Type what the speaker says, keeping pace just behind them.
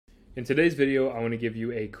In today's video, I want to give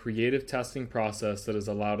you a creative testing process that has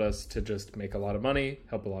allowed us to just make a lot of money,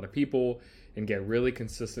 help a lot of people, and get really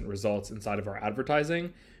consistent results inside of our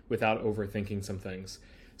advertising without overthinking some things.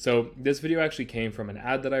 So this video actually came from an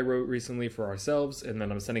ad that I wrote recently for ourselves, and then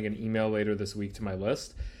I'm sending an email later this week to my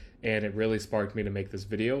list. And it really sparked me to make this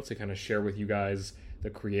video to kind of share with you guys the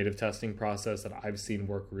creative testing process that I've seen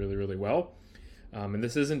work really, really well. And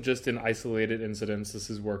this isn't just in isolated incidents. This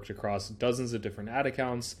has worked across dozens of different ad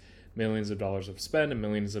accounts, millions of dollars of spend, and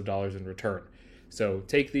millions of dollars in return. So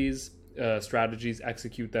take these strategies,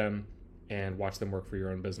 execute them, and watch them work for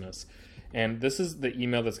your own business. And this is the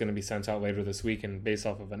email that's going to be sent out later this week. And based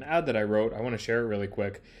off of an ad that I wrote, I want to share it really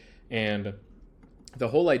quick. And the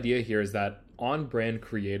whole idea here is that on-brand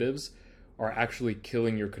creatives are actually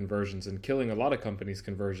killing your conversions and killing a lot of companies'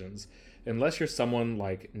 conversions. Unless you're someone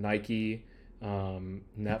like Nike,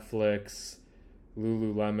 Netflix,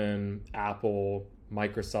 Lululemon, Apple,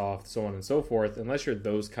 Microsoft, so on and so forth, unless you're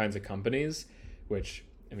those kinds of companies, which,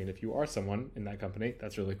 I mean, if you are someone in that company,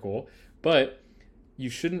 that's really cool. But you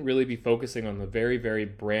shouldn't really be focusing on the very, very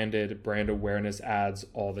branded brand awareness ads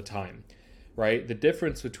all the time, right? The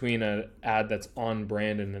difference between an ad that's on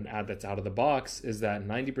brand and an ad that's out of the box is that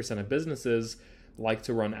 90% of businesses like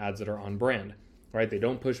to run ads that are on brand, right? They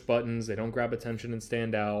don't push buttons, they don't grab attention and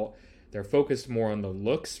stand out. They're focused more on the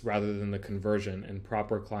looks rather than the conversion and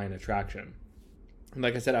proper client attraction. And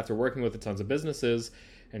like I said, after working with tons of businesses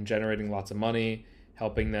and generating lots of money,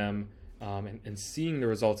 helping them and seeing the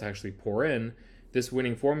results actually pour in, this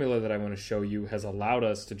winning formula that I want to show you has allowed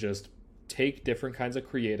us to just take different kinds of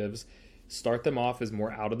creatives, start them off as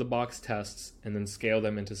more out-of-the-box tests, and then scale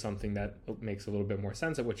them into something that makes a little bit more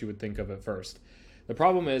sense of what you would think of at first. The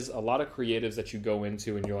problem is a lot of creatives that you go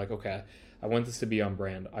into and you're like, okay, I want this to be on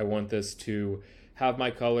brand. I want this to have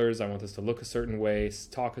my colors. I want this to look a certain way,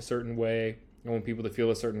 talk a certain way. I want people to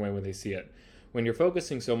feel a certain way when they see it. When you're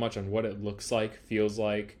focusing so much on what it looks like, feels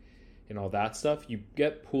like, and all that stuff, you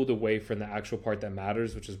get pulled away from the actual part that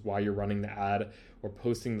matters, which is why you're running the ad or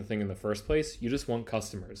posting the thing in the first place. You just want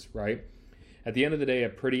customers, right? At the end of the day, a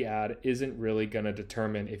pretty ad isn't really going to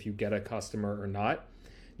determine if you get a customer or not.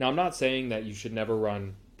 Now, I'm not saying that you should never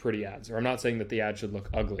run pretty ads, or I'm not saying that the ad should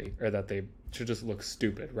look ugly or that they should just look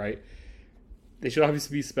stupid, right? They should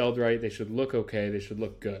obviously be spelled right. They should look okay. They should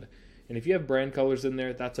look good. And if you have brand colors in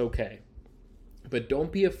there, that's okay. But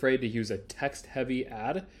don't be afraid to use a text-heavy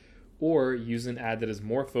ad or use an ad that is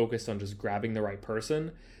more focused on just grabbing the right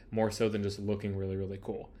person, more so than just looking really, really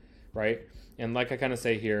cool, right? And like I kind of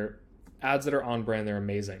say here, ads that are on brand, they're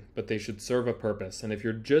amazing, but they should serve a purpose. And if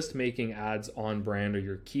you're just making ads on brand or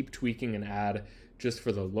you keep tweaking an ad just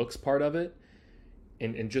for the looks part of it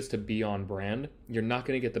and just to be on brand, you're not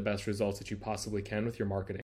going to get the best results that you possibly can with your marketing.